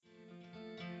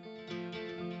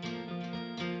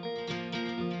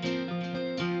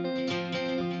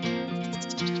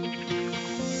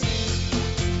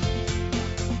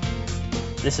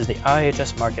This is the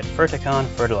IHS Markit Ferticon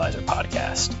Fertilizer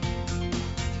Podcast.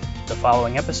 The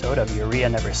following episode of Urea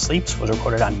Never Sleeps was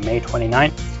recorded on May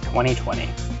 29th, 2020.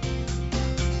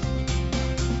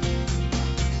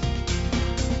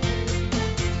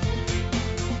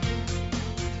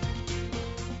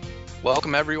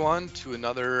 Welcome, everyone, to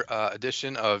another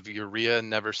edition of Urea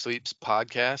Never Sleeps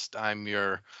podcast. I'm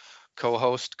your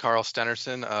co-host, Carl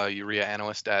Stenerson, urea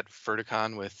analyst at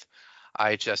Ferticon with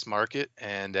IHS Markit.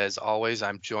 And as always,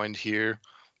 I'm joined here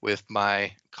with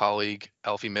my colleague,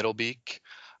 Elfie Middlebeek.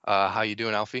 How you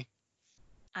doing, Elfie?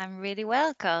 I'm really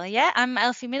well, Carl. Yeah, I'm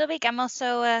Elfie Middlebeek. I'm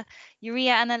also a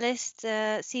urea analyst,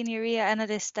 senior urea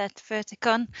analyst at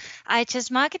Ferticon IHS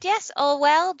Markit. Yes, all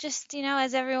well. Just,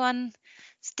 as everyone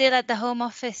still at the home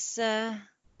office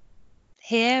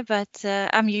here, but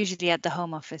I'm usually at the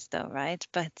home office though, right?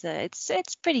 But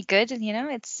it's pretty good, and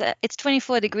it's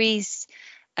 24 degrees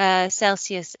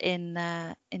Celsius in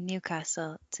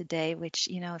Newcastle today, which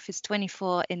if it's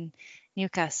 24 in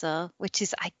Newcastle, which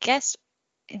is I guess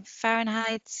in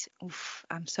Fahrenheit,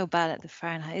 I'm so bad at the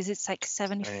Fahrenheit. Is it like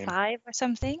 75 or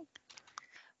something?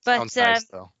 But sounds nice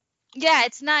though. Yeah,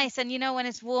 it's nice, and when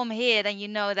it's warm here, then you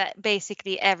know that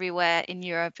basically everywhere in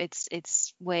Europe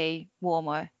it's way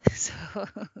warmer.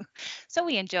 So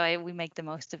we enjoy it. We make the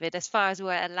most of it as far as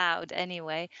we're allowed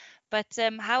anyway. But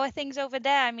how are things over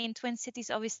there? I mean, Twin Cities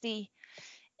obviously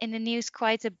in the news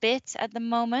quite a bit at the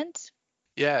moment.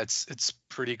 Yeah, it's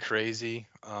pretty crazy.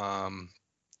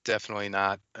 Definitely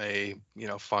not a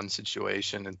fun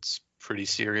situation. It's pretty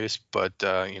serious, but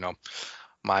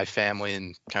my family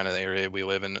and kind of the area we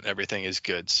live in, everything is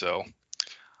good. So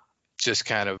just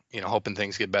kind of, hoping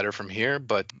things get better from here,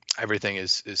 but everything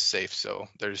is safe. So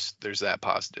there's that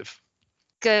positive.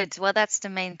 Good. Well, that's the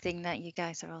main thing, that you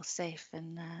guys are all safe.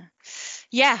 And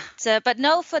yeah, but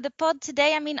no, for the pod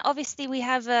today, I mean, obviously we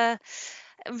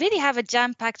really have a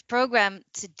jam-packed program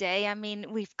today. I mean,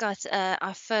 we've got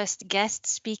our first guest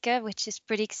speaker, which is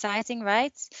pretty exciting,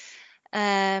 right?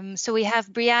 So we have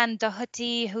Brianne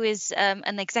Doherty, who is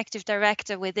an executive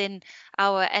director within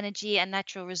our energy and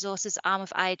natural resources arm of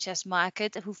IHS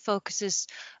Markit, who focuses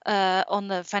on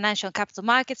the financial and capital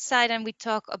markets side, and we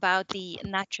talk about the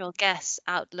natural gas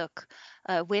outlook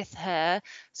with her.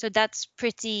 So that's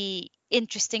pretty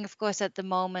interesting, of course, at the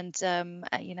moment.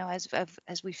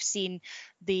 As we've seen,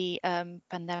 the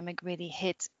pandemic really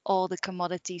hit all the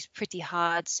commodities pretty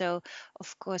hard. So,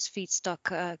 of course,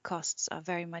 feedstock costs are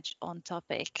very much on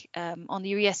topic on the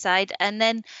urea side. And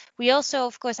then we also,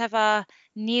 of course, have our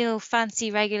new fancy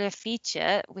regular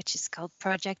feature, which is called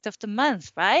Project of the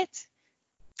Month, right?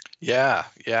 Yeah,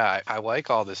 I like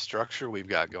all the structure we've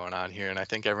got going on here, and I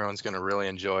think everyone's going to really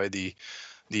enjoy the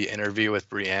interview with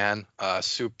Brianne.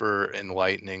 Super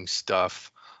enlightening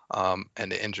stuff,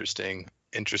 and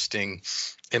interesting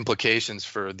implications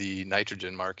for the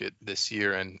nitrogen market this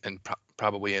year and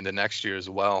probably into next year as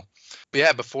well. But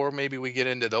yeah, before maybe we get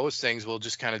into those things, we'll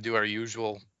just kind of do our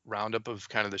usual roundup of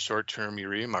kind of the short-term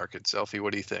urea market. Elfie,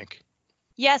 what do you think?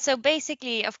 Yeah, so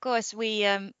basically, of course, we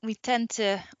tend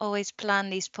to always plan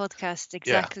these podcasts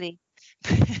exactly.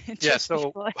 Yeah,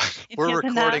 so we're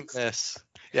recording this.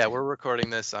 Yeah, we're recording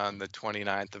this on the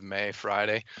 29th of May,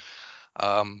 Friday.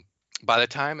 By the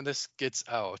time this gets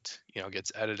out,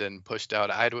 gets edited and pushed out,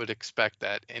 I would expect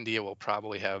that India will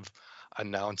probably have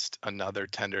announced another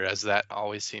tender, as that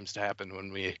always seems to happen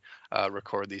when we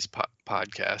record these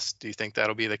podcasts. Do you think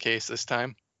that'll be the case this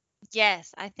time?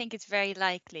 Yes, I think it's very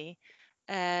likely.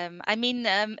 I mean,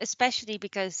 especially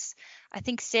because I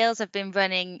think sales have been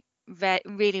running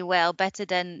really well, better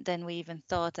than we even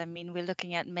thought. I mean, we're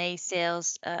looking at May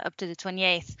sales up to the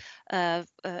 28th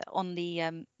on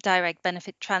the direct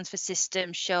benefit transfer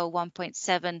system show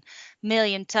 1.7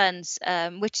 million tons,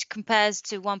 which compares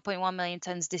to 1.1 million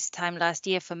tons this time last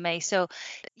year for May. So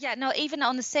yeah, no, even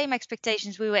on the same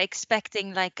expectations, we were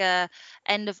expecting like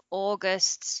end of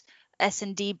August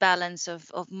S&D balance of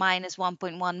minus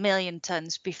 1.1 million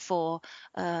tons before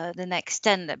the next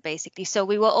tender, basically. So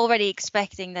we were already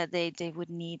expecting that they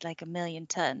would need like 1 million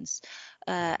tons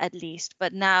at least.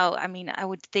 But now, I mean, I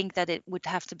would think that it would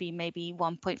have to be maybe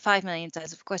 1.5 million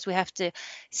tons. Of course, we have to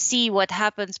see what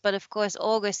happens. But of course,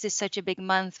 August is such a big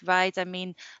month, right? I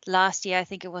mean, last year, I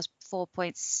think it was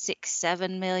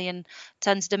 4.67 million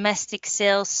tons domestic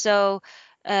sales. So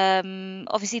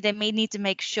obviously they may need to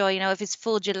make sure, if it's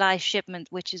full July shipment,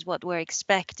 which is what we're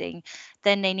expecting,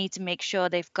 then they need to make sure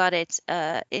they've got it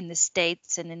in the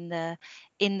States and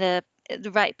in the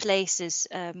the right places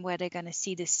where they're going to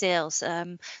see the sales.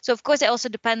 So of course it also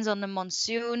depends on the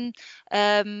monsoon.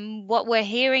 What we're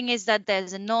hearing is that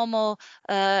there's a normal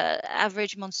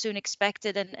average monsoon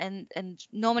expected, and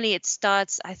normally it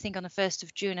starts, I think, on the 1st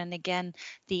of June. And again,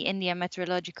 the India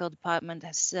Meteorological Department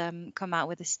has come out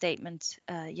with a statement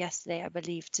yesterday, I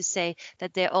believe, to say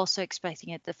that they're also expecting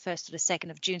it the 1st or the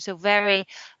 2nd of June. So very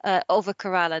over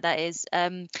Kerala, that is.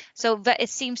 So it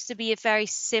seems to be a very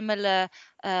similar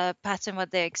pattern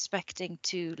what they're expecting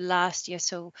to last year.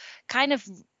 So kind of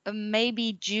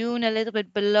maybe June a little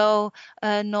bit below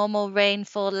normal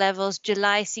rainfall levels.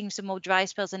 July seems some more dry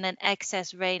spells, and then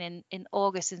excess rain in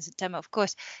August and September. Of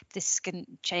course, this can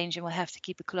change, and we'll have to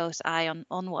keep a close eye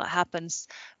on what happens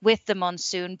with the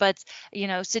monsoon. But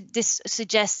so this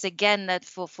suggests again that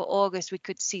for August we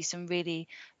could see some really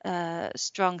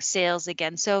strong sales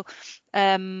again. So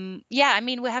yeah, I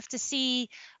mean, we have to see,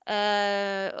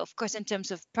 of course, in terms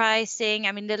of pricing.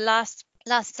 I mean, the last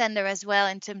tender as well,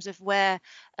 in terms of where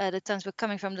the tons were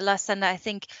coming from. The last tender, I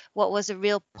think, what was a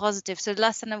real positive. So the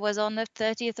last tender was on the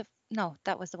 30th of, no,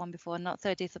 that was the one before, not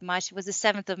 30th of March. It was the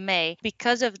 7th of May.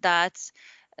 Because of that,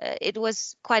 it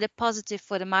was quite a positive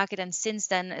for the market. And since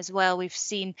then as well, we've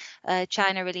seen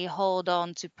China really hold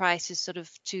on to prices sort of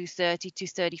 230,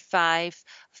 235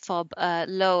 FOB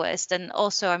lowest. And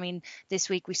also, I mean, this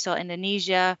week we saw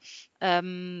Indonesia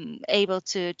able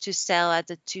to sell at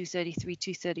the 233,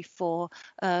 234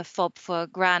 FOB for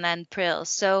Grana and Pril.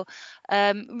 So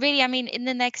really, I mean, in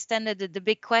the next tender, the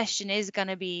big question is going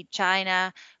to be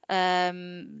China.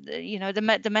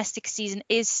 The domestic season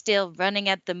is still running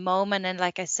at the moment, and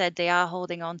like I said, they are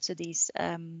holding on to these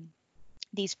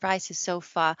prices so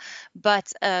far.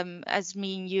 But as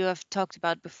me and you have talked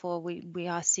about before, we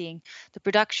are seeing the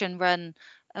production run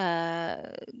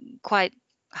quite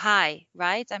high,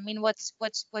 right? I mean, what's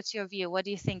your view? What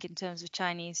do you think in terms of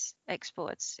Chinese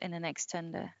exports in the next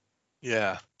tender?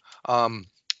 Yeah.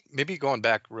 Maybe going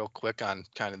back real quick on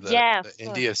kind of the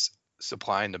India's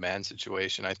supply and demand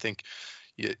situation. I think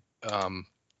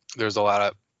there's a lot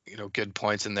of good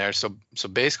points in there. So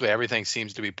basically everything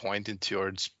seems to be pointing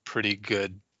towards pretty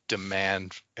good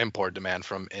import demand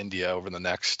from India over the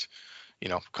next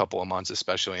couple of months,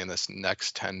 especially in this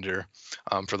next tender,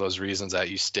 for those reasons that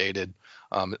you stated.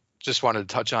 Just wanted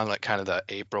to touch on like kind of the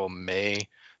April-May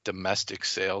domestic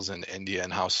sales in India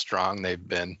and how strong they've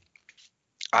been.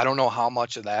 I don't know how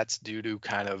much of that's due to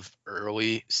kind of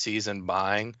early season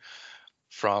buying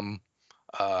from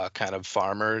kind of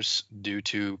farmers due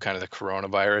to kind of the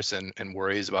coronavirus and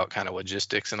worries about kind of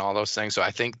logistics and all those things. So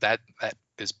I think that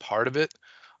is part of it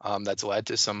that's led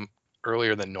to some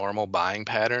earlier than normal buying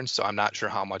patterns. So I'm not sure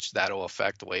how much that'll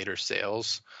affect later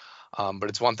sales. But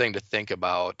it's one thing to think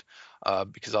about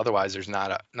because otherwise there's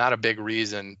not a big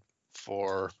reason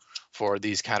for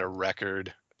these kind of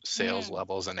record sales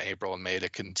levels in April and May to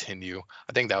continue.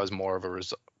 I think that was more of a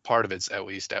part of it's at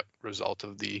least a result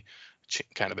of the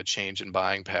kind of a change in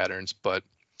buying patterns. But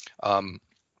and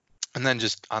then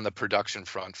just on the production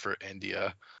front for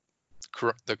India,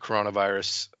 the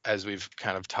coronavirus, as we've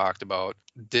kind of talked about,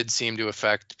 did seem to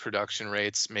affect production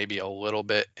rates maybe a little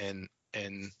bit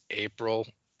in April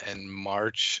and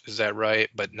March. Is that right?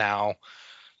 But now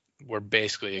we're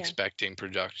basically expecting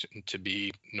production to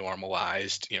be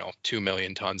normalized, 2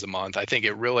 million tons a month. I think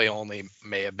it really only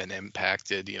may have been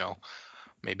impacted,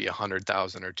 maybe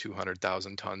 100,000 or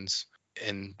 200,000 tons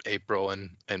in April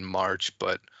and March.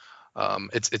 But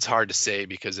it's hard to say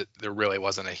because there really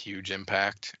wasn't a huge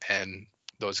impact, and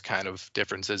those kind of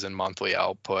differences in monthly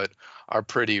output are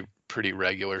pretty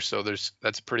regular. So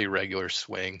that's a pretty regular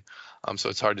swing. So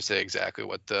it's hard to say exactly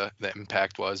what the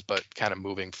impact was, but kind of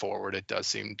moving forward, it does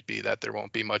seem to be that there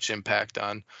won't be much impact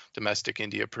on domestic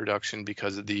India production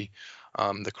because of the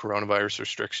coronavirus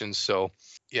restrictions. So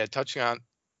yeah, touching on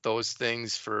those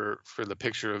things for the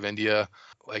picture of India,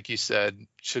 like you said,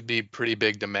 should be pretty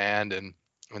big demand, and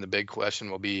the big question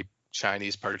will be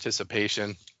Chinese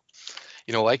participation.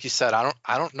 Like you said,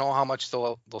 I don't know how much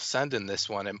they'll send in this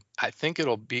one, and I think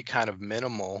it'll be kind of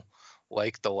minimal,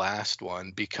 like the last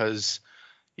one, because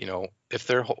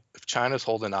if China's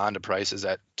holding on to prices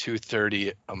at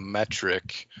 230 a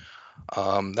metric,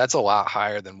 that's a lot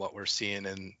higher than what we're seeing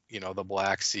in the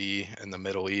Black Sea and the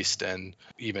Middle East and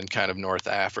even kind of North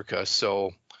Africa.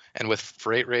 So, and with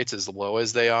freight rates as low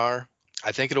as they are,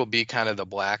 I think it'll be kind of the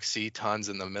Black Sea tons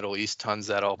and the Middle East tons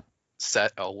that'll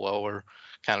set a lower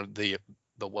kind of the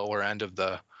lower end of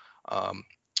the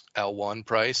L1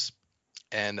 price.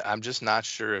 And I'm just not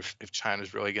sure if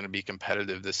China's really going to be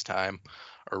competitive this time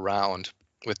around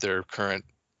with their current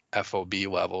FOB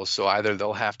levels. So either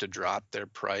they'll have to drop their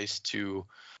price to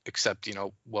accept,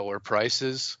 lower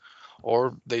prices,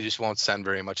 or they just won't send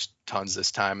very much tons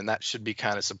this time, and that should be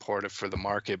kind of supportive for the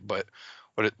market. But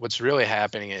what's really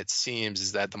happening, it seems,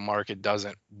 is that the market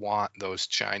doesn't want those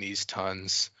Chinese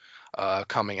tons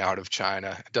coming out of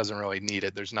China. It doesn't really need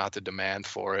it. There's not the demand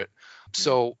for it.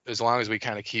 So as long as we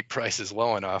kind of keep prices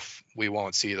low enough, we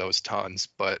won't see those tons.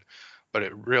 But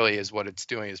it really is, what it's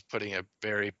doing is putting a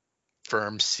very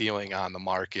firm ceiling on the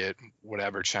market,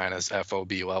 whatever China's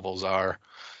FOB levels are.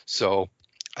 So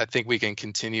I think we can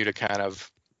continue to kind of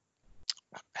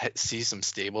see some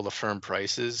stable to firm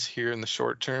prices here in the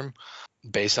short term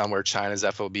based on where China's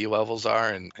FOB levels are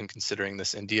and considering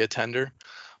this India tender.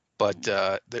 But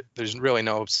there's really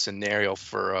no scenario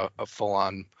for a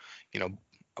full-on, a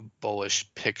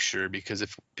bullish picture, because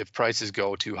if prices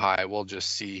go too high, we'll just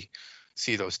see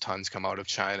those tons come out of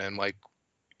China. And like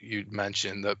you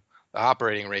mentioned, the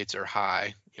operating rates are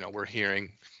high. We're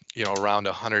hearing, around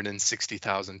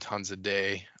 160,000 tons a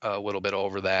day, a little bit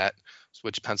over that,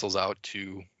 which pencils out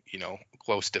to,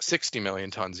 close to 60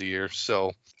 million tons a year.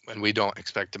 So, and we don't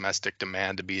expect domestic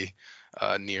demand to be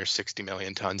near 60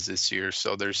 million tons this year.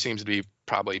 So there seems to be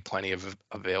probably plenty of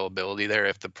availability there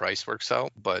if the price works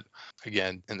out. But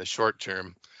again, in the short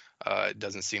term, it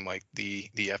doesn't seem like the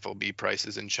FOB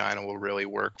prices in China will really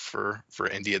work for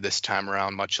India this time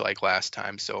around, much like last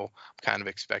time. So I'm kind of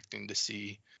expecting to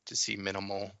see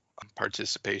minimal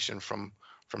participation from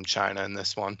China in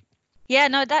this one. Yeah,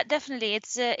 no, that definitely,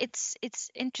 it's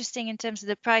interesting in terms of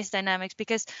the price dynamics,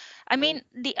 because I mean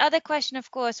the other question, of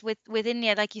course, with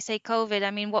India, like you say, COVID.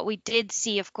 I mean, what we did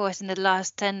see, of course, in the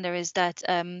last tender is that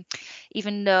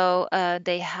even though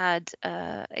they had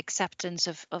acceptance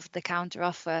of the counter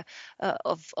offer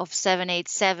of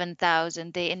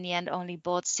 787,000, they in the end only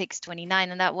bought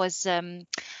 629, and that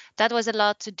was a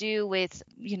lot to do with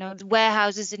the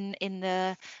warehouses in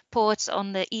the ports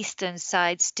on the eastern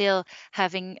side still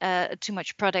having too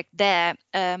much product there,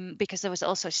 because there was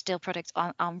also still product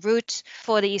en route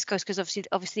for the East Coast, because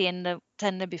obviously in the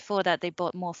tender before that they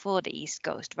bought more for the East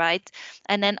Coast, right?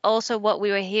 And then also what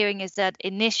we were hearing is that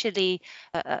initially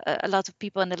a lot of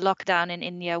people in the lockdown in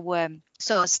India were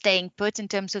sort of staying put in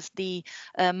terms of the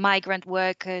migrant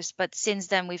workers, but since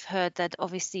then we've heard that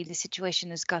obviously the situation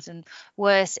has gotten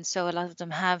worse, and so a lot of them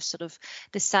have sort of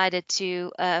decided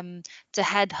to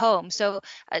head home. So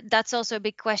that's also a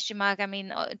big question mark. I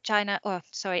mean,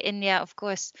 India, of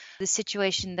course, the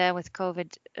situation there with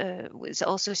COVID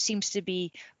also seems to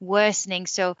be worsening.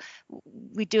 So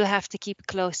we do have to keep a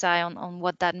close eye on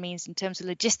what that means in terms of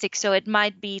logistics. So it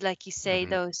might be, like you say,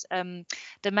 those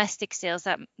domestic sales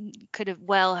that could have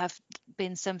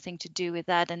been something to do with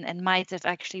that, and might have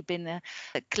actually been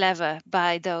clever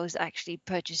by those actually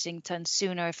purchasing tons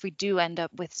sooner if we do end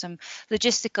up with some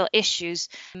logistical issues.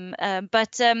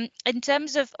 But in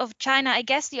terms of China, I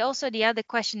guess the other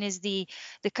question is the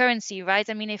currency, right?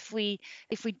 I mean, if we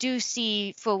do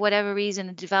see, for whatever reason,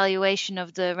 a devaluation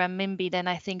of the renminbi, then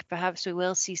I think perhaps we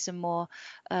will see some more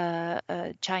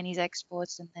Chinese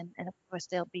exports, and of course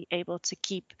they'll be able to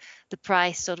keep the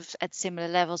price sort of at similar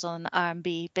levels on an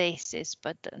RMB basis.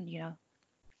 But yeah,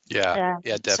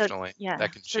 definitely. So,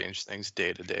 that can change things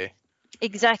day to day.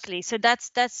 Exactly. So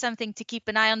that's something to keep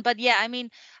an eye on. But yeah, I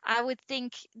mean, I would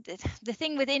think the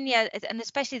thing with India, and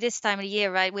especially this time of the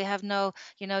year, right? We have no,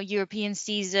 European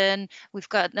season. We've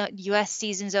got no US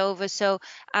seasons over. So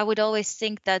I would always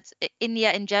think that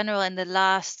India in general, in the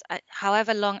last,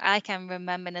 however long I can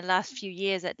remember, in the last few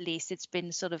years at least, it's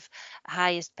been sort of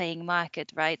highest paying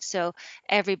market, right? So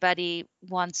everybody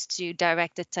wants to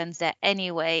direct the tons there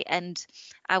anyway. And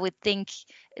I would think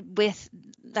with,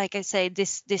 like I say,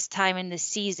 this time in the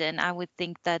season, I would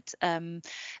think that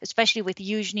especially with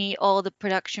usually all the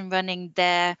production running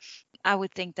there, I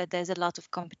would think that there's a lot of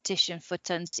competition for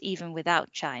tons even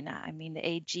without China. I mean, the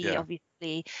AG,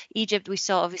 obviously, Egypt, we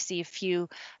saw obviously a few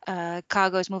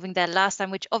cargoes moving there last time,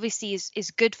 which obviously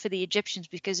is good for the Egyptians,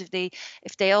 because if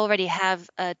they already have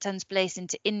tons placed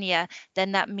into India,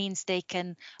 then that means they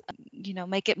can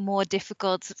make it more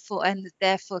difficult for, and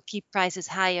therefore keep prices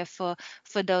higher for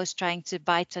those trying to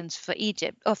buy tons for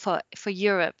Egypt or for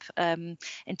Europe, in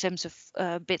terms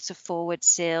of bits of forward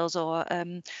sales or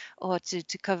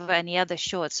to cover any other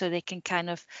shorts, so they can kind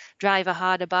of drive a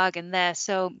harder bargain there.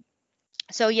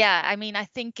 So yeah, I mean, I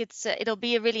think it'll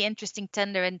be a really interesting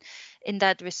tender in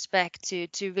that respect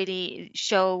to really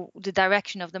show the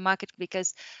direction of the market,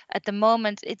 because at the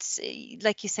moment it's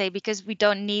like you say, because we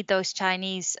don't need those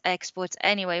Chinese exports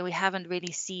anyway, we haven't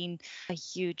really seen a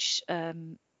huge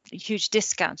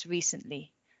discounts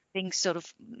recently. things sort of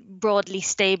broadly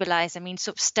stabilize. I mean,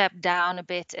 sort of step down a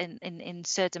bit in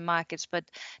certain markets, but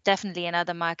definitely in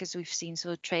other markets we've seen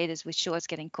sort of traders with shorts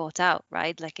getting caught out,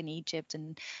 right? Like in Egypt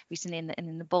and recently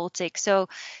in the Baltic. So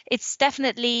it's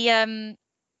definitely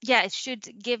it should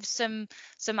give some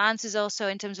answers also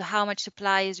in terms of how much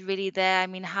supply is really there. I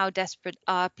mean, how desperate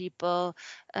are people?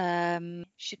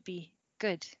 Should be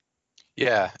good.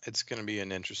 Yeah, it's going to be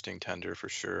an interesting tender for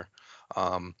sure.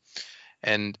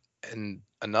 And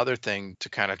another thing to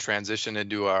kind of transition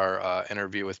into our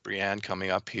interview with Brianne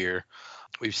coming up here,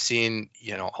 we've seen,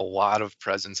 a lot of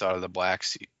presence out of the Black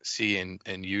Sea and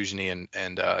Yuzhny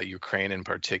and Ukraine in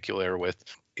particular, with,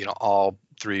 all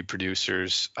three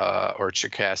producers, or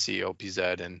Cherkasy,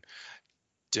 OPZ, and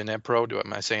Dnipro.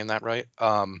 Am I saying that right?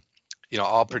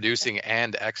 All producing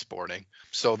and exporting.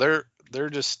 So they're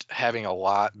just having a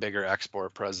lot bigger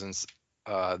export presence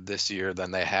this year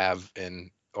than they have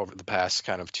over the past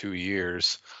kind of 2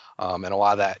 years, and a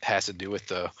lot of that has to do with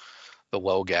the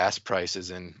low gas prices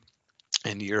in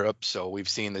Europe. So we've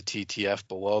seen the TTF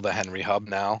below the Henry Hub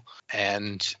now,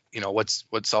 and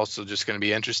what's also just going to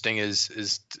be interesting is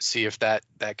to see if that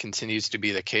continues to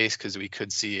be the case, because we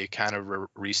could see a kind of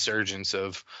resurgence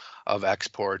of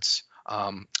exports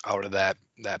out of that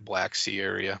Black Sea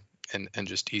area and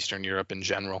just Eastern Europe in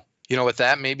general. With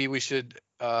that, maybe we should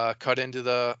cut into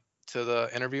the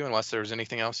interview, unless there's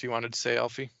anything else you wanted to say,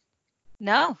 Elfie.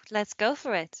 No, let's go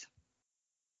for it.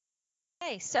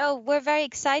 Okay, so we're very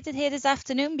excited here this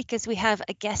afternoon because we have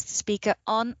a guest speaker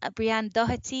on, Brianne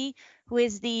Doherty, who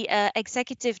is the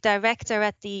Executive Director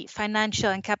at the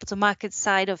Financial and Capital Markets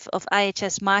side of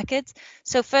IHS Markit.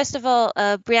 So first of all,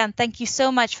 Brianne, thank you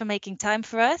so much for making time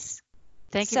for us.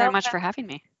 Thank you very much for having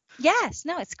me. Yes,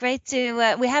 no, it's great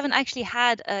to, we haven't actually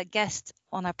had a guest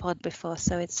on our pod before,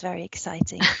 so it's very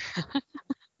exciting.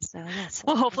 So yes.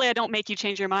 Well, hopefully I don't make you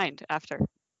change your mind after.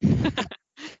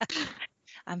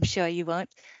 I'm sure you won't.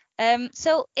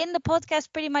 So in the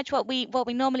podcast, pretty much what we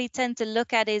normally tend to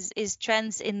look at is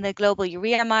trends in the global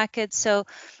urea market. So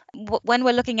when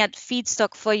we're looking at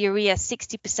feedstock for urea,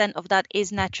 60% of that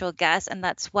is natural gas, and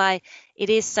that's why it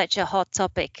is such a hot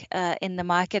topic in the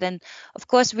market. And of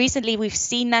course, recently we've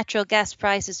seen natural gas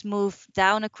prices move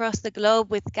down across the globe,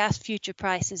 with gas future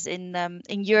prices in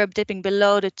Europe dipping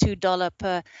below the $2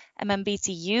 per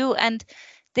MMBTU. And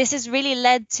this has really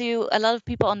led to a lot of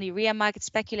people on the urea market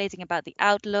speculating about the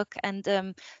outlook.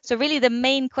 And so really the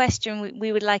main question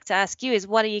we would like to ask you is,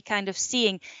 what are you kind of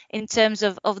seeing in terms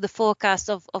of the forecast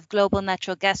of global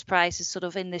natural gas prices sort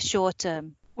of in the short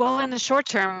term? Well, in the short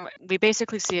term, we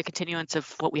basically see a continuance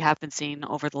of what we have been seeing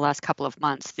over the last couple of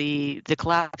months. The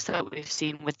collapse that we've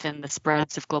seen within the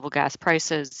spreads of global gas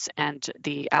prices and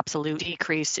the absolute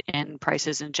decrease in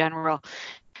prices in general,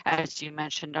 as you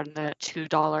mentioned, on the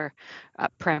 $2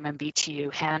 per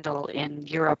MMBTU handle in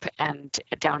Europe, and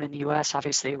down in the US,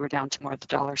 obviously, we're down to more of the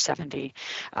 $1.70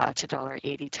 to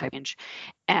 $1.80 type range.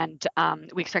 And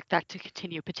we expect that to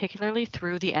continue, particularly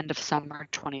through the end of summer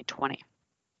 2020.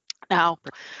 Now,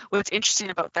 what's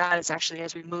interesting about that is actually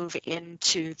as we move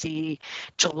into the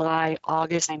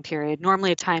July-August time period,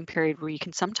 normally a time period where you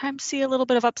can sometimes see a little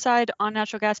bit of upside on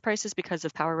natural gas prices because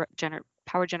of power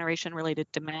generation related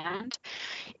demand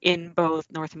in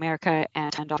both North America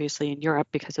and obviously in Europe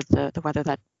because of the weather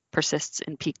that persists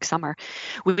in peak summer.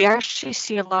 We actually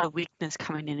see a lot of weakness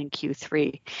coming in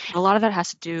Q3. A lot of that has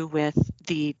to do with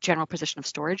the general position of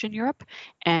storage in Europe,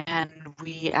 and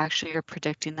we actually are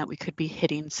predicting that we could be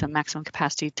hitting some maximum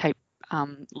capacity type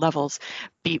levels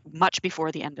much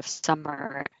before the end of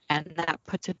summer, and that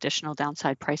puts additional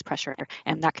downside price pressure,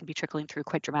 and that can be trickling through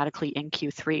quite dramatically in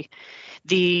Q3.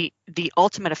 The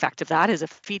ultimate effect of that is a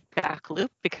feedback loop,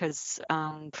 because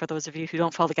for those of you who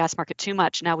don't follow the gas market too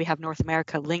much, now we have North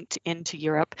America linked into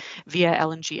Europe via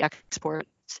LNG exports.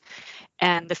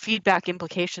 And the feedback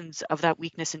implications of that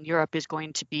weakness in Europe is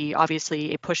going to be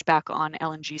obviously a pushback on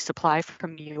LNG supply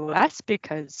from the US,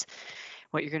 because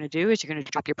what you're going to do is you're going to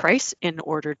drop your price in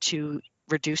order to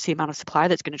reduce the amount of supply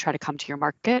that's going to try to come to your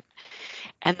market.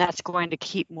 And that's going to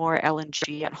keep more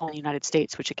LNG at home in the United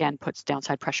States, which again puts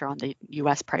downside pressure on the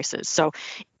US prices. So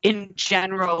in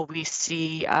general, we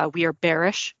see we are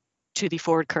bearish to the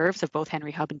forward curves of both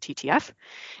Henry Hub and TTF.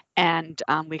 And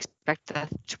we expect that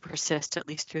to persist at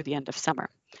least through the end of summer.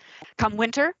 Come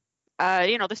winter,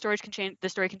 the story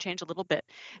can change a little bit,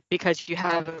 because you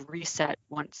have a reset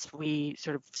once we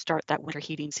sort of start that winter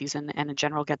heating season and in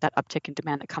general get that uptick in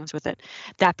demand that comes with it.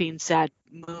 That being said,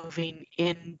 moving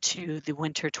into the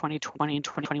winter 2020 and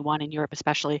 2021 in Europe,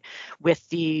 especially with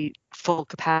the full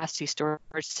capacity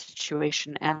storage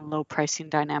situation and low pricing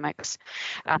dynamics,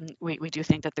 we do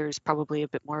think that there's probably a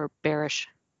bit more bearish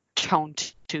tone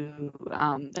to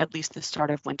at least the start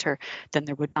of winter, then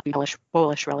there would not be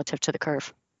bullish relative to the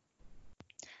curve.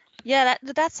 Yeah,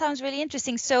 that sounds really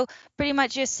interesting. So pretty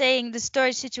much you're saying the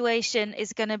storage situation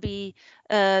is going to be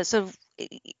sort of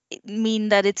mean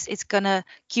that it's going to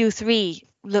Q3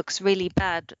 looks really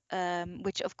bad,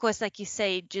 which of course, like you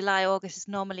say, July, August is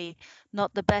normally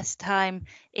not the best time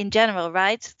in general,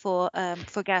 right, for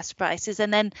gas prices.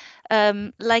 And then,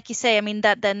 like you say, I mean,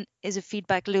 that then is a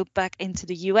feedback loop back into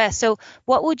the US. So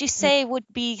what would you say would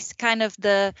be kind of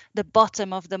the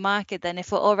bottom of the market then,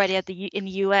 if we're already in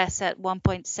the US at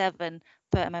 1.7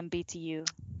 per MMBTU?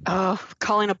 Oh,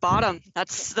 calling a bottom.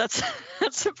 That's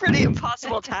a pretty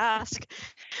impossible task.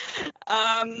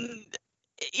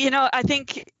 I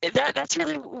think that's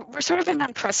really, we're sort of in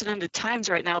unprecedented times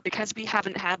right now because we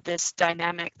haven't had this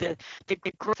dynamic. The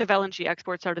growth of LNG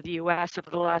exports out of the US over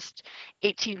the last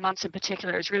 18 months in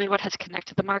particular is really what has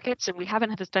connected the markets, and we haven't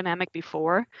had this dynamic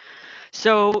before.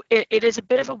 So it is a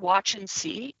bit of a watch and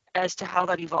see as to how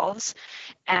that evolves,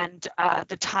 and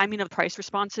the timing of price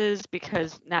responses,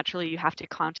 because naturally you have to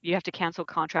cancel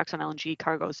contracts on LNG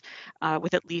cargoes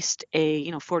with at least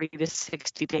a 40 to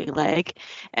 60 day lag,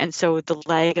 and so the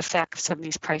lag effect of some of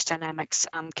these price dynamics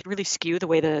can really skew the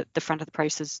way the front of the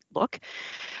prices look.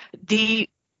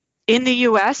 In the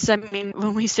US, I mean,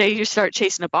 when we say you start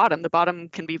chasing a bottom, the bottom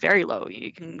can be very low.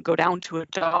 You can go down to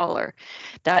 $1.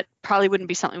 That probably wouldn't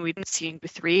be something we'd see in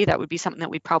Q3. That would be something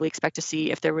that we'd probably expect to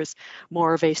see if there was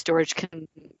more of a storage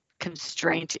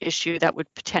constraint issue that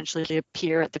would potentially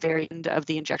appear at the very end of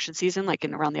the injection season, like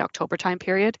in around the October time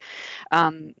period.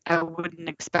 I wouldn't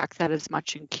expect that as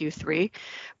much in Q3.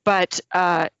 But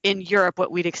in Europe,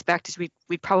 what we'd expect is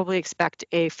we'd probably expect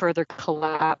a further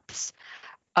collapse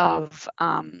of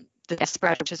the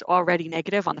spread, which is already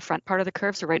negative on the front part of the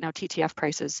curve. So right now, TTF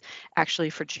prices actually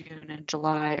for June and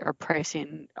July are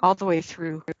pricing all the way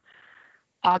through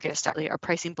August, actually, are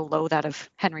pricing below that of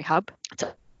Henry Hub. It's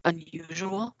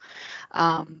unusual,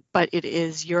 but it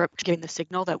is Europe giving the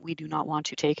signal that we do not want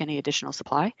to take any additional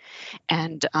supply,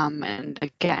 and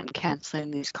again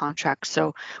canceling these contracts.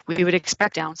 So we would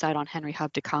expect downside on Henry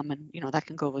Hub to come, and that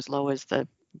can go as low as the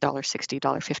 $1.60,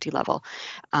 $1.50 level.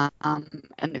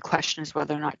 And the question is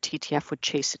whether or not TTF would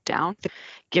chase it down,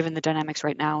 given the dynamics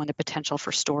right now and the potential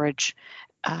for storage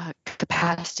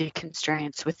capacity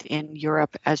constraints within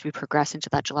Europe as we progress into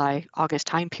that July-August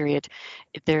time period.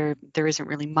 There isn't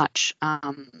really much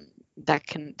that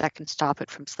can stop it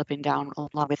from slipping down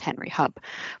along with Henry Hub.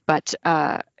 But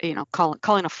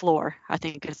calling a floor, I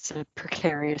think, is a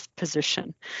precarious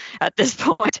position at this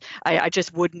point. I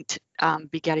just wouldn't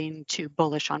be getting too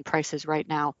bullish on prices right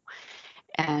now.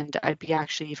 And I'd be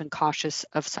actually even cautious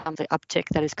of some of the uptick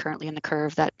that is currently in the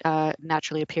curve that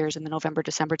naturally appears in the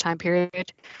November-December time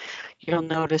period. You'll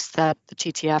notice that the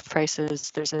TTF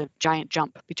prices, there's a giant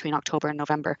jump between October and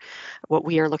November. What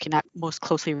we are looking at most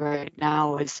closely right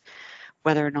now is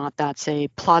whether or not that's a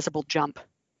plausible jump,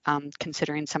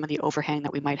 considering some of the overhang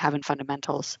that we might have in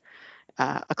fundamentals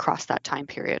across that time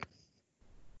period.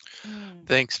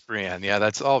 Thanks, Brianne. Yeah,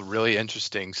 that's all really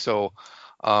interesting. So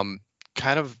kind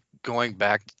of going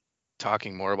back,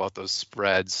 talking more about those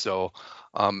spreads. So,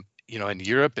 in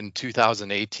Europe in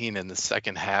 2018, in the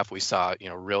second half, we saw,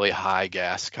 really high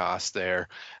gas costs there.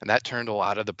 And that turned a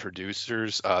lot of the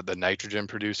producers, the nitrogen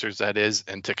producers, that is,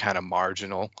 into kind of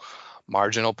marginal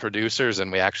producers.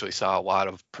 And we actually saw a lot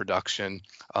of production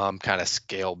kind of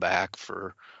scale back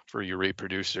for urea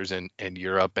producers in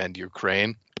Europe and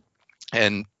Ukraine.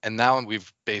 And now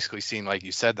we've basically seen, like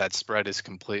you said, that spread is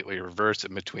completely reversed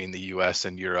in between the U.S.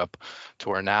 and Europe, to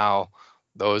where now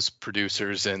those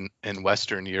producers in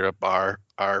Western Europe are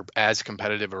as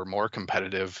competitive or more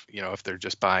competitive, if they're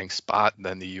just buying spot,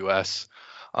 than the U.S.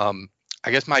 I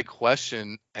guess my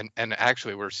question, and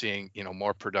actually we're seeing,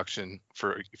 more production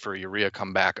for urea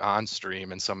come back on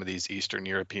stream in some of these Eastern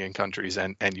European countries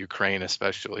and Ukraine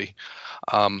especially.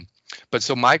 But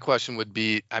so my question would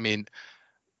be,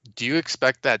 do you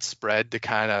expect that spread to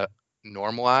kind of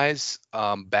normalize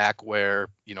back where,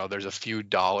 there's a few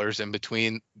dollars in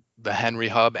between the Henry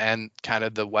Hub and kind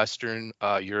of the Western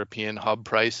European hub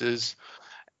prices?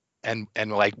 And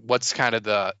like, what's kind of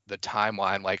the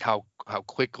timeline? Like how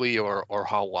quickly or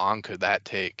how long could that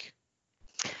take?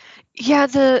 Yeah,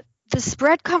 the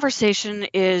spread conversation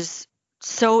is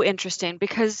so interesting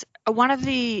because one of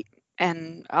the,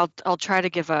 and I'll try to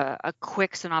give a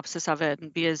quick synopsis of it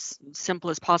and be as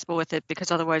simple as possible with it, because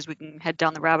otherwise we can head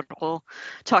down the rabbit hole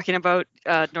talking about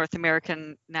North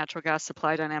American natural gas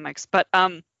supply dynamics. But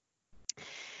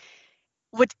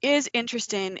What is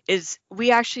interesting is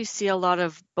we actually see a lot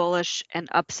of bullish and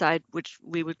upside, which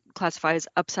we would classify as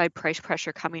upside price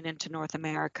pressure coming into North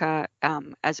America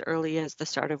as early as the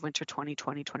start of winter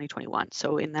 2020, 2021.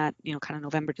 So in that, kind of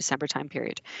November, December time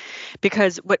period.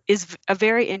 Because what is a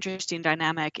very interesting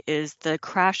dynamic is the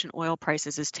crash in oil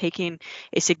prices is taking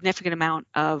a significant amount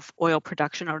of oil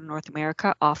production out of North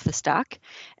America off the stack.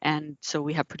 And so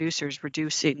we have producers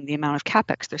reducing the amount of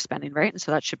capex they're spending, right? And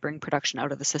so that should bring production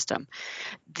out of the system.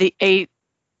 A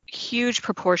huge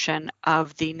proportion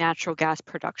of the natural gas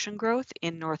production growth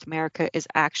in North America is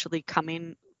actually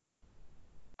coming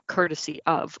courtesy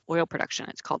of oil production.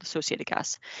 It's called associated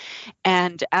gas.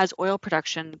 And as oil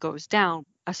production goes down,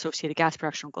 associated gas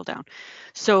production will go down.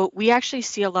 So we actually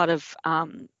see a lot of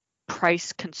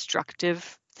price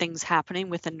constructive things happening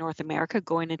within North America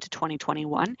going into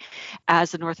 2021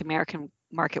 as the North American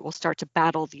market will start to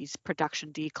battle these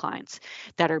production declines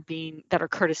that are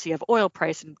courtesy of oil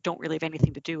price and don't really have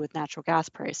anything to do with natural gas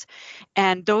price.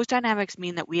 And those dynamics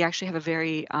mean that we actually have a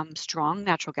very strong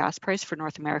natural gas price for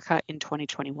North America in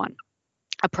 2021,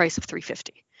 a price of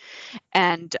 $3.50.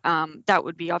 And that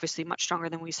would be obviously much stronger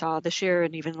than we saw this year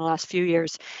and even the last few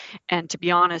years. And to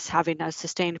be honest, having a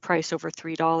sustained price over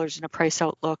 $3 in a price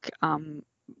outlook,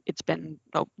 it's been,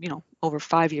 over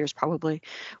 5 years probably,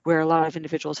 where a lot of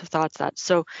individuals have thought that.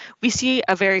 So we see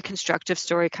a very constructive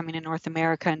story coming in North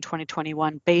America in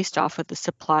 2021 based off of the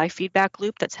supply feedback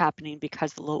loop that's happening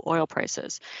because of the low oil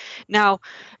prices. Now,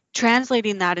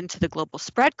 translating that into the global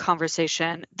spread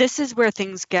conversation, this is where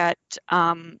things get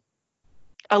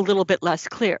a little bit less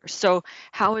clear. So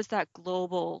how is that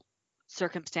global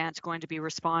circumstance going to be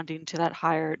responding to that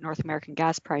higher North American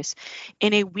gas price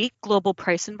in a weak global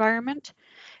price environment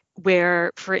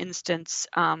where, for instance,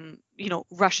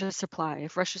 Russia's supply,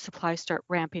 if Russia's supply start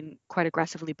ramping quite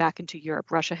aggressively back into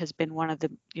Europe, Russia has been one of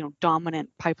the dominant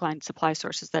pipeline supply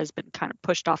sources that has been kind of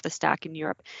pushed off the stack in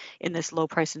Europe in this low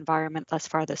price environment thus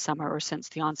far this summer or since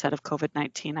the onset of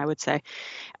COVID-19, I would say.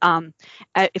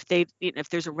 If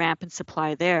there's a ramp in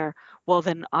supply there, well,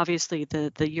 then obviously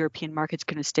the European market's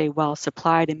going to stay well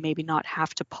supplied and maybe not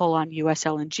have to pull on US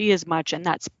LNG as much, and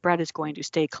that spread is going to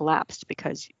stay collapsed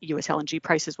because US LNG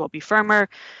prices will be firmer.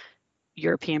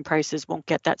 European prices won't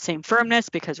get that same firmness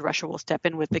because Russia will step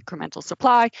in with incremental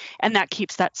supply, and that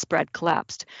keeps that spread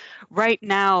collapsed. Right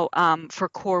now, for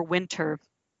core winter,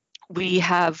 we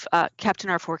have kept in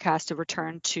our forecast a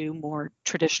return to more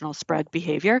traditional spread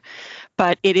behavior,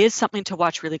 but it is something to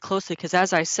watch really closely because,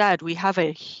 as I said, we have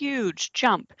a huge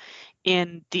jump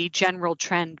in the general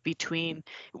trend between,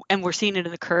 and we're seeing it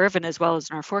in the curve and as well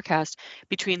as in our forecast,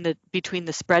 between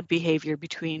the spread behavior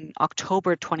between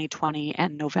October 2020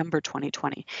 and November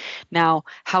 2020. Now,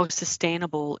 how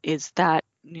sustainable is that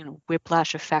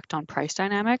whiplash effect on price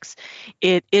dynamics?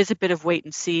 It is a bit of wait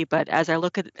and see, but as I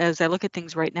look at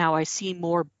things right now, I see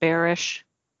more bearish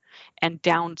and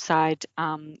downside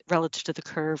relative to the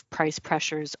curve price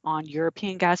pressures on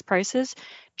European gas prices,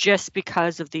 just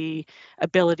because of the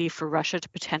ability for Russia to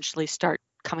potentially start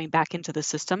coming back into the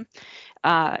system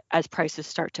as prices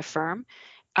start to firm.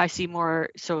 I see more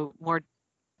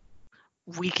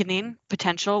weakening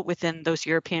potential within those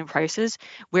European prices,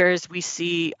 whereas we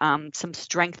see some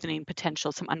strengthening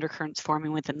potential, some undercurrents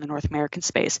forming within the North American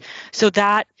space. So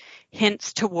that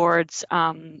hints towards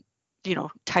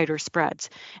tighter spreads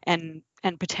and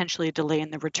potentially a delay in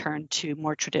the return to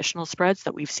more traditional spreads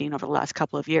that we've seen over the last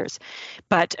couple of years.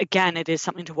 But again, it is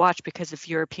something to watch because if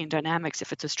European dynamics,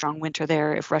 if it's a strong winter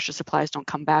there, if Russia supplies don't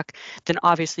come back, then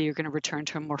obviously you're going to return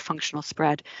to a more functional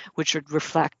spread, which would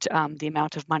reflect the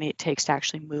amount of money it takes to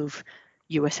actually move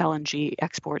US LNG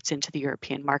exports into the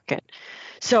European market.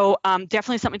 So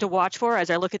definitely something to watch for.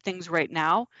 As I look at things right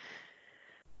now,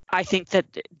 I think that,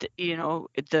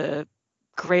 the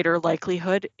greater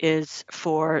likelihood is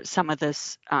for some of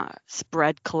this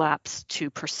spread collapse to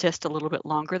persist a little bit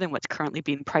longer than what's currently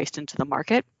being priced into the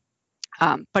market.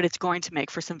 But it's going to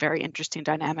make for some very interesting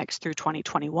dynamics through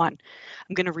 2021.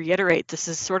 I'm going to reiterate, this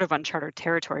is sort of uncharted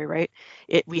territory, right?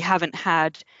 We haven't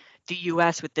had the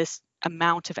US with this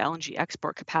amount of LNG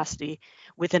export capacity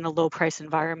within a low price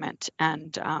environment.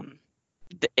 And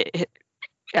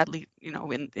at least,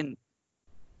 in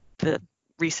the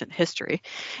recent history.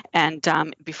 And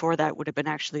before that would have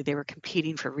been they were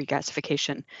competing for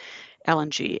regasification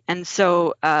LNG. And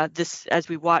so as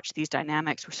we watch these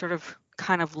dynamics, we're sort of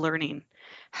kind of learning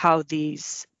how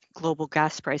these global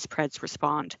gas price spreads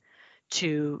respond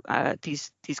to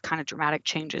these kind of dramatic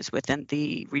changes within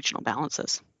the regional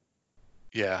balances.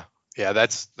 Yeah,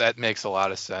 that makes a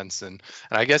lot of sense. And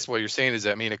I guess what you're saying is,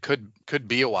 it could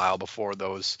be a while before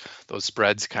those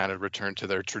spreads kind of return to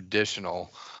their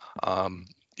traditional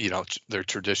their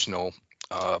traditional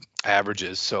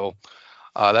averages. So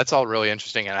that's all really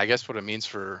interesting. And I guess what it means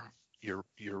for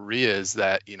urea is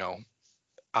that,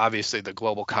 obviously the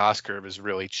global cost curve has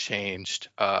really changed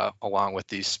along with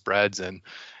these spreads, and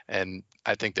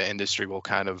I think the industry will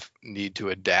kind of need to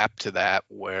adapt to that,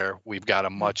 where we've got a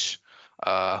much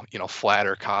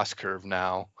flatter cost curve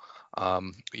now,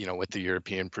 with the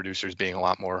European producers being a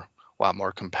lot more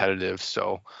competitive.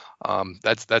 So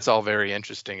that's all very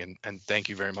interesting, and thank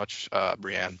you very much,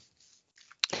 Brianne.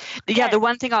 Yeah, the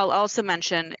one thing I'll also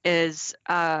mention is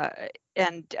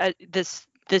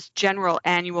this general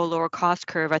annual lower cost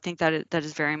curve, I think that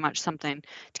is very much something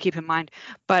to keep in mind.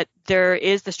 But there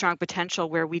is the strong potential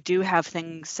where we do have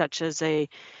things such as a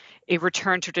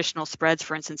return to traditional spreads,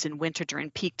 for instance, in winter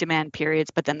during peak demand periods,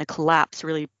 but then the collapse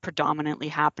really predominantly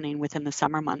happening within the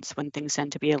summer months when things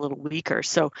tend to be a little weaker.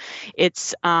 So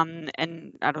it's, and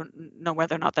I don't know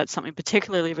whether or not that's something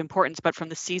particularly of importance, but from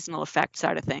the seasonal effect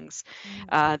side of things,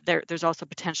 there's also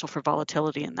potential for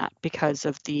volatility in that because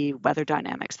of the weather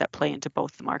dynamics that play into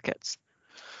both the markets.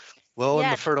 Well, in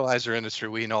the fertilizer industry,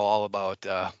 we know all about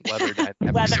weather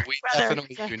dynamics, so we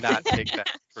definitely do not take that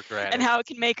for granted. And how it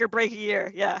can make or break a year,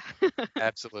 yeah.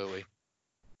 Absolutely.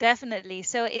 Definitely.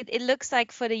 So it looks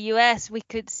like for the US, we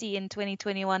could see in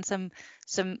 2021 some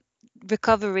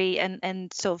recovery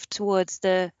and sort of towards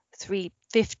the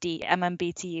 350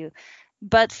 MMBTU.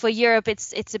 But for Europe,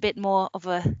 it's a bit more of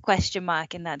a question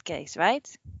mark in that case, right?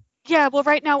 Yeah, well,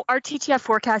 right now our TTF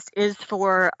forecast is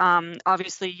for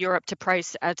obviously Europe to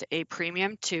price at a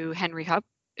premium to Henry Hub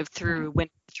through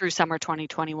summer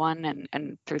 2021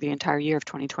 and through the entire year of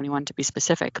 2021 to be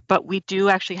specific. But we do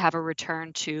actually have a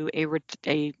return to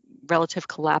a relative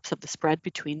collapse of the spread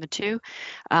between the two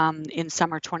in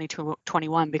summer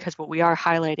 2021, because what we are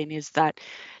highlighting is that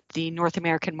the North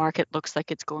American market looks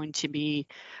like it's going to be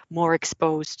more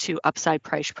exposed to upside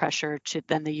price pressure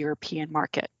than the European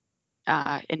market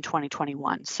in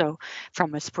 2021. So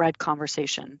from a spread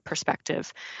conversation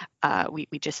perspective, we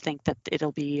just think that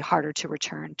it'll be harder to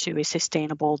return to a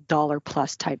sustainable dollar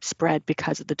plus type spread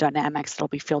because of the dynamics that'll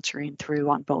be filtering through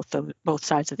on both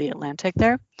sides of the Atlantic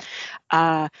there.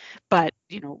 But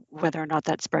whether or not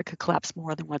that spread could collapse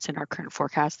more than what's in our current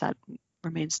forecast, that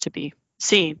remains to be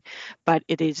seen. But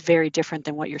it is very different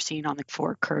than what you're seeing on the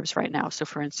forward curves right now. So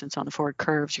for instance, on the forward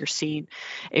curves, you're seeing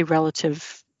a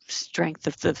relative strength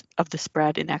of the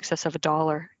spread in excess of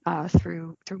 $1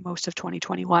 through most of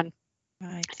 2021.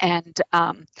 Right. And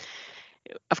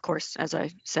of course, as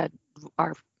I said,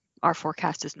 our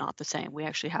forecast is not the same. We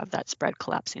actually have that spread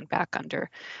collapsing back under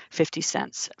 50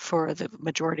 cents for the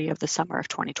majority of the summer of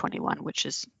 2021, which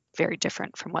is very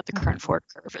different from what the current forward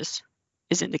curve is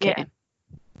indicating. Yeah.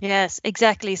 Yes,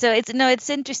 exactly. So it's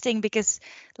interesting because,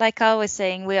 like I was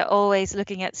saying, we are always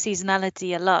looking at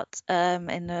seasonality a lot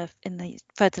in the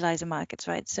fertilizer markets,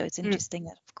 right? So it's interesting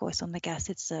that, of course, on the gas,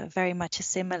 it's very much a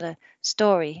similar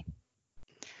story.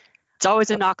 It's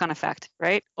always a knock-on effect,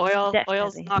 right? Oil's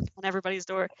Definitely. knocking on everybody's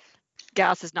door.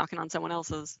 Gas is knocking on someone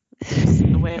else's. It's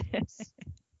the way it works.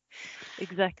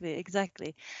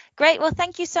 Exactly. Great. Well,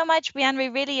 thank you so much, Brianne. We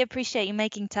really appreciate you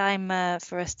making time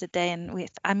for us today.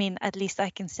 And at least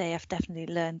I can say I've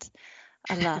definitely learned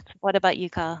a lot. What about you,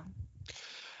 Carl?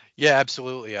 Yeah,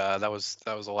 absolutely. That was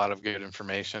a lot of good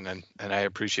information, and I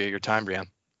appreciate your time, Brianne.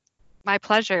 My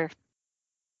pleasure.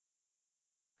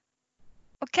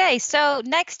 Okay, so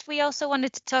next we also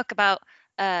wanted to talk about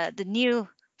the new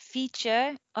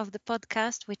feature of the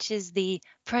podcast, which is the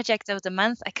project of the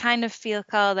month. I kind of feel,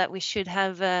 Carl, that we should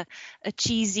have a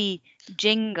cheesy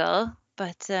jingle,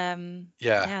 but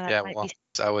well,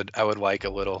 I would like a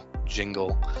little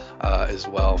jingle as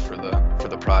well for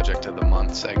the project of the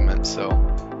month segment. So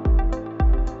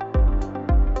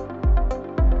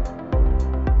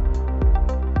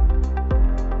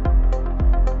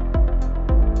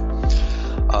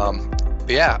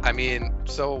yeah, I mean,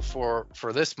 so for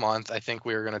this month, I think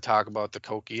we were going to talk about the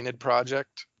Koch Enid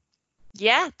project.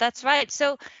 Yeah, that's right.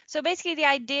 So basically the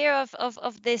idea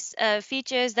of this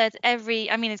feature is that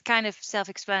it's kind of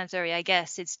self-explanatory, I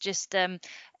guess. It's just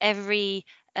every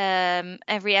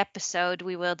episode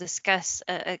we will discuss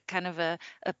a kind of a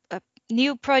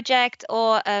new project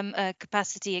or a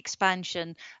capacity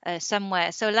expansion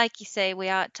somewhere. So like you say, we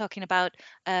are talking about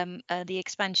the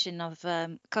expansion of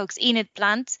Koch's Enid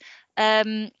plant.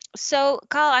 So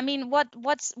Carl,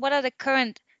 what are the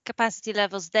current capacity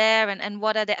levels there, and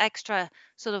what are the extra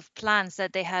sort of plans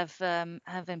that they have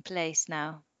in place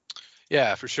now?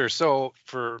 Yeah, for sure. So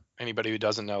for anybody who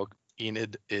doesn't know,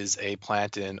 Enid is a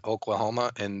plant in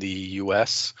Oklahoma in the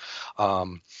U.S.,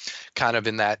 kind of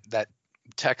in that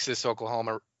Texas,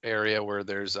 Oklahoma area where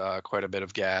there's quite a bit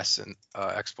of gas and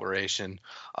exploration.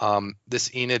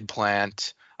 This Enid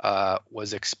plant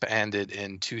was expanded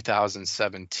in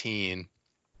 2017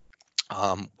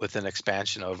 with an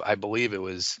expansion of, I believe it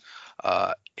was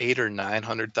 800,000 or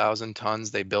 900,000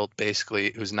 tons. They built basically,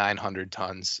 it was 900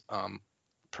 tons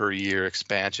per year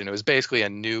expansion. It was basically a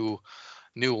new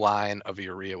line of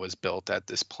urea was built at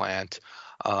this plant.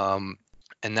 And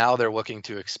now they're looking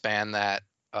to expand that,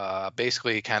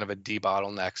 basically kind of a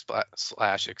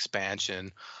debottleneck /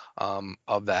 expansion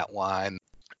of that line.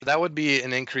 That would be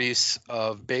an increase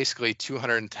of basically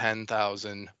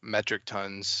 210,000 metric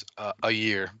tons a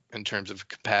year in terms of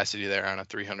capacity there on a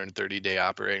 330-day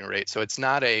operating rate. So it's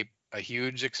not a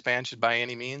huge expansion by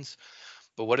any means,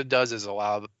 but what it does is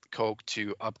allow Koch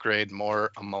to upgrade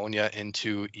more ammonia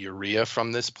into urea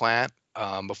from this plant.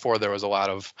 Before there was a lot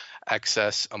of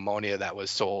excess ammonia that was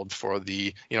sold for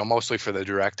the, mostly for the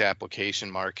direct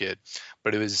application market,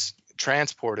 but it was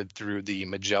transported through the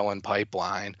Magellan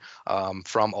pipeline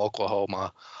from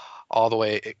Oklahoma all the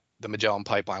way. The Magellan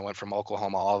pipeline went from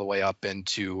Oklahoma all the way up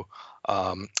into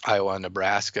Iowa and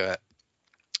Nebraska,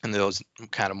 and those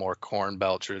kind of more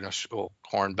traditional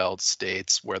corn belt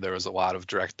states where there was a lot of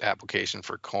direct application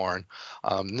for corn.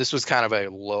 This was kind of a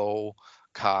low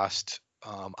cost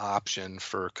option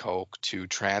for Koch to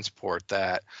transport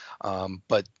that,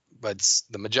 but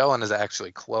the Magellan is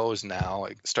actually closed now.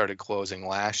 It started closing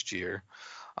last year.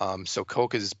 So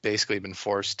Koch has basically been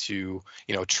forced to,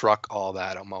 truck all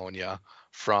that ammonia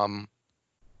from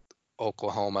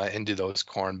Oklahoma into those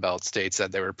corn belt states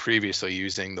that they were previously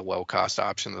using the low cost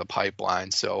option of the pipeline.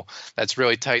 So that's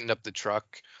really tightened up the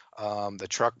truck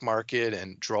market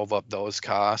and drove up those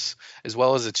costs, as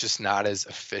well as it's just not as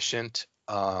efficient,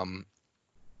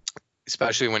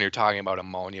 especially when you're talking about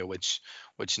ammonia, which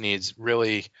needs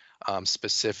really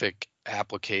specific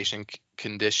application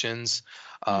conditions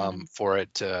for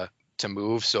it to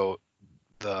move. So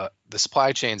the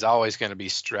supply chain is always going to be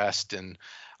stressed, and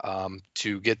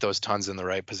to get those tons in the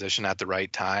right position at the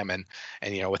right time, and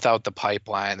without the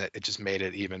pipeline, it just made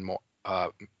it even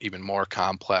more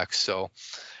complex. So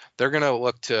they're going to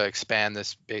look to expand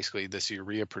this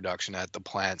urea production at the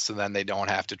plant, so then they don't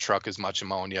have to truck as much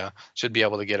ammonia. Should be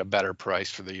able to get a better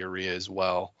price for the urea as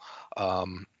well,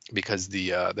 because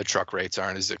the truck rates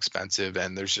aren't as expensive,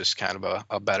 and there's just kind of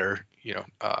a better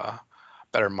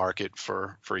better market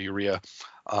for urea.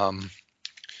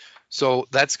 So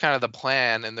that's kind of the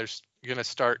plan, and there's going to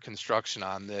start construction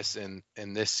on this in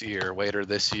this year, later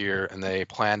this year, and they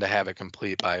plan to have it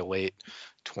complete by late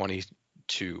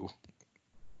 2022.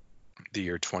 The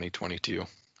year 2022.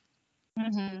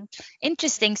 Mm-hmm.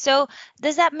 Interesting. So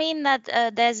does that mean that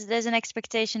there's an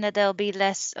expectation that there'll be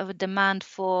less of a demand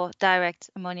for direct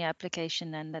ammonia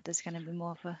application, and that there's going to be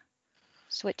more of a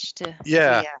switch to?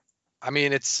 Yeah. I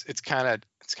mean, it's kind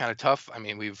of tough. I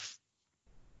mean,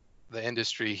 the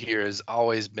industry here has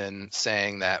always been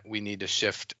saying that we need to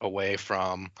shift away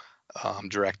from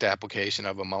direct application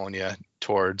of ammonia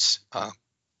towards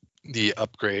the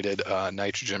upgraded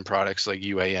nitrogen products like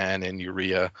UAN and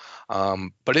urea,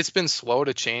 but it's been slow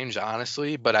to change,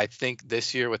 honestly. But I think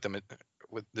this year with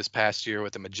this past year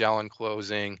with the Magellan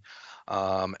closing,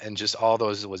 and just all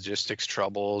those logistics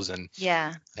troubles, and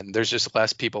there's just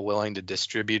less people willing to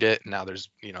distribute it. Now there's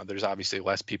obviously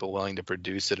less people willing to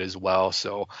produce it as well.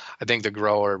 So I think the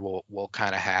grower will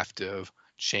kind of have to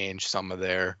change some of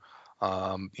their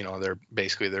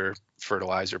their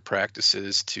fertilizer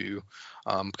practices to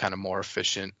kind of more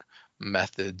efficient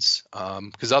methods,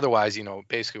 because otherwise,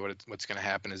 basically what's going to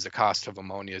happen is the cost of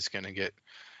ammonia is going to get,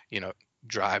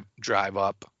 drive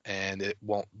up, and it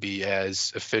won't be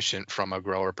as efficient from a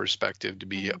grower perspective to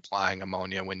be applying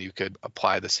ammonia when you could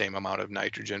apply the same amount of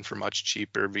nitrogen for much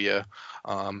cheaper via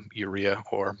urea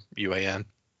or UAN.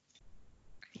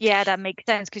 Yeah, that makes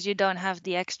sense, because you don't have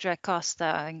the extra costs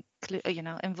that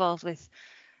are involved with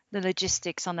the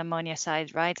logistics on the ammonia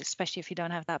side, right? Especially if you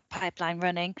don't have that pipeline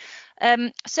running.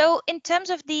 So in terms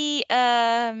of the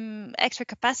extra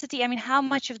capacity, I mean, how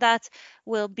much of that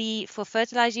will be for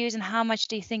fertilizer use, and how much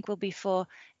do you think will be for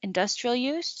industrial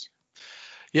use?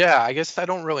 Yeah, I guess I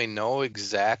don't really know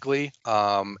exactly.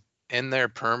 In their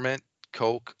permit,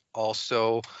 Koch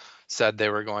also said they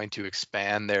were going to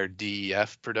expand their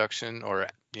DEF production, or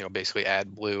basically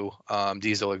AdBlue,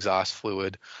 diesel exhaust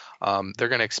fluid. They're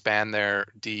going to expand their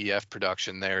DEF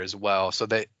production there as well. So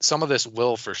some of this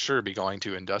will for sure be going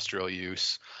to industrial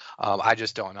use. I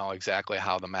just don't know exactly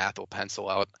how the math will pencil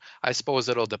out. I suppose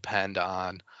it'll depend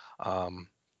on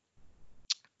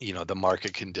the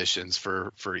market conditions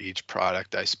for each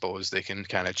product. I suppose they can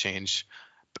kind of change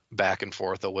back and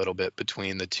forth a little bit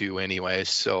between the two anyways.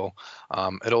 So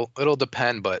it'll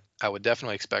depend, but I would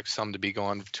definitely expect some to be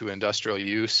going to industrial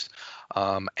use.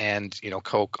 And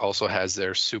Koch also has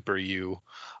their Super U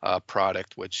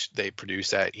product, which they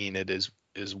produce at Enid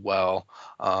as well,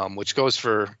 which goes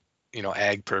for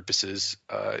ag purposes.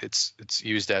 It's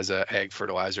used as a ag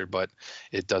fertilizer, but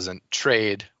it doesn't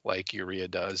trade like urea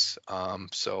does.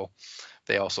 So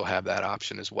they also have that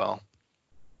option as well.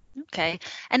 Okay,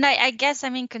 and I guess, I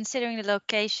mean, considering the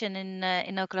location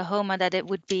in Oklahoma, that it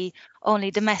would be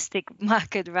only domestic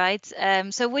market, right?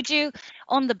 So would you,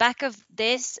 on the back of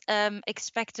this,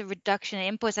 expect a reduction in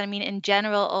imports? I mean, in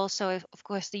general, also, of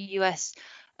course, the U.S.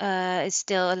 Is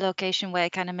still a location where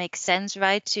it kind of makes sense,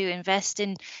 right, to invest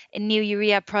in new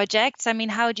urea projects. I mean,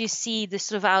 how do you see the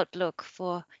sort of outlook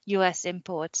for U.S.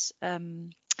 imports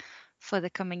for the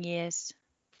coming years?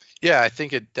 Yeah, I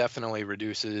think it definitely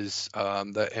reduces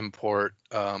the import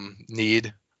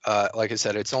need. Like I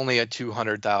said, it's only a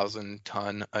 200,000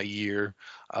 ton a year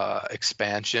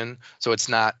expansion, so it's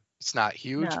not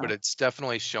huge, but it's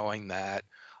definitely showing that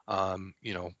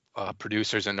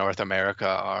producers in North America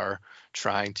are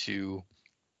trying to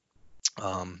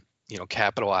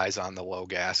capitalize on the low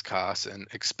gas costs and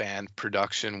expand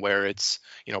production where it's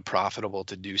profitable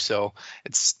to do so.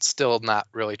 It's still not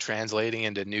really translating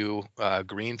into new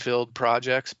greenfield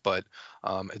projects, but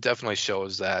it definitely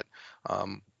shows that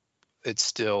there's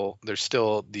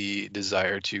still the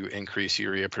desire to increase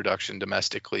urea production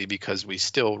domestically, because we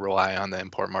still rely on the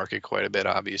import market quite a bit,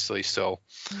 obviously. So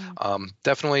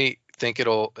definitely think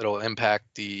it'll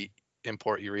impact the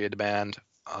import urea demand,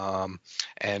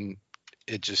 and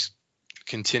it just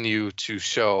continue to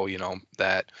show,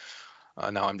 that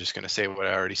now I'm just going to say what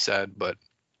I already said, but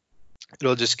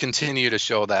it'll just continue to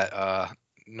show that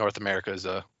North America is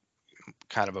a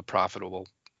kind of a profitable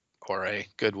or a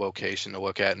good location to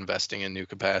look at investing in new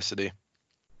capacity.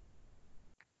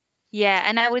 Yeah,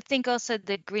 and I would think also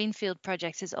the greenfield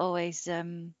projects is always,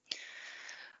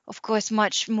 of course,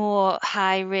 much more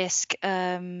high risk.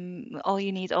 All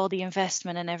you need, all the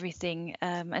investment and everything,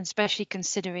 and especially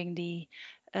considering the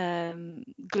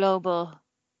global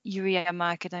urea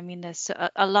market. I mean, there's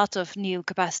a lot of new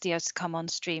capacity has come on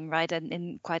stream, right? And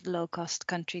in quite low cost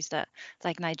countries that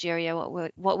like Nigeria,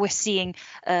 what we're seeing,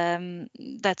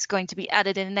 that's going to be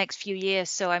added in the next few years.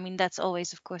 So I mean, that's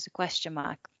always, of course, a question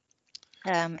mark,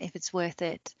 if it's worth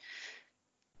it.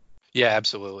 Yeah,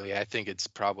 absolutely. I think it's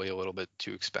probably a little bit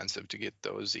too expensive to get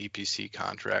those EPC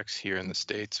contracts here in the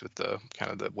States with the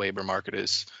kind of the labor market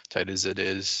as tight as it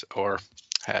is or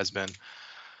has been.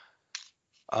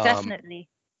 Definitely.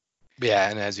 Yeah,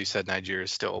 and as you said, Nigeria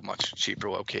is still a much cheaper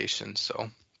location. So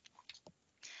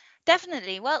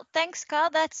definitely. Well, thanks, Carl.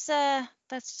 That's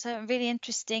really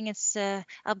interesting. It's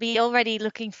I'll be already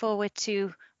looking forward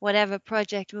to whatever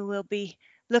project we will be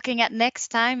looking at next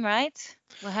time, right?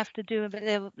 We'll have to do a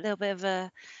little bit of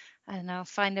a, I don't know,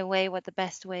 find a way what the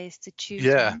best way is to choose.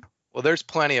 Yeah. One. Well, there's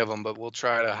plenty of them, but we'll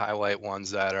try to highlight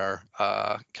ones that are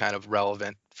kind of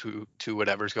relevant to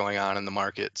whatever's going on in the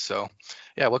market. So,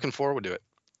 yeah, looking forward to it.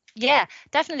 Yeah,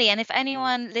 definitely. And if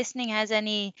anyone listening has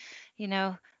any,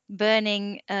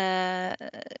 burning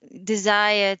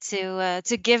desire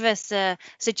to give us a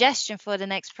suggestion for the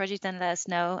next project, then let us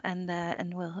know,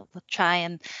 and we'll try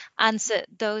and answer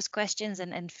those questions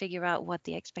and figure out what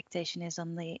the expectation is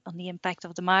on the impact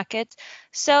of the market.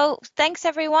 So thanks,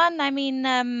 everyone. I mean,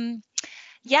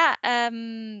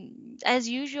 as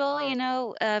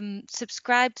usual,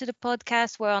 subscribe to the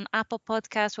podcast. We're on Apple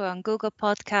Podcasts, we're on Google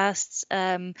Podcasts.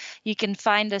 You can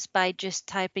find us by just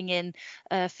typing in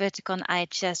Ferticon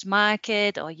IHS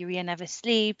Market or Urea Never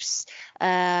Sleeps.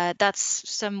 That's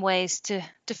some ways to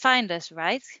find us,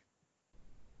 right?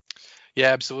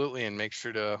 Yeah, absolutely. And make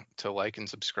sure to like and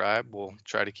subscribe. We'll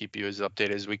try to keep you as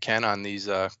updated as we can on these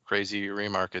crazy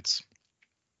urea markets.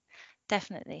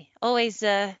 Definitely. Always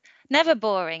never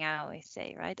boring, I always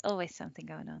say, right? Always something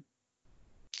going on.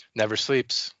 Never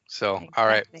sleeps. So, exactly. All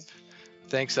right.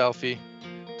 Thanks, Alfie.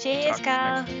 Cheers,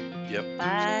 Carl. Yep.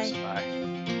 Bye. Cheers. Bye.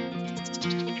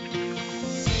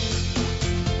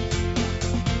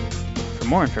 For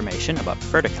more information about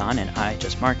Ferticon and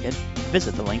IHS Markit,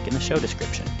 visit the link in the show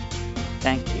description.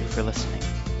 Thank you for listening.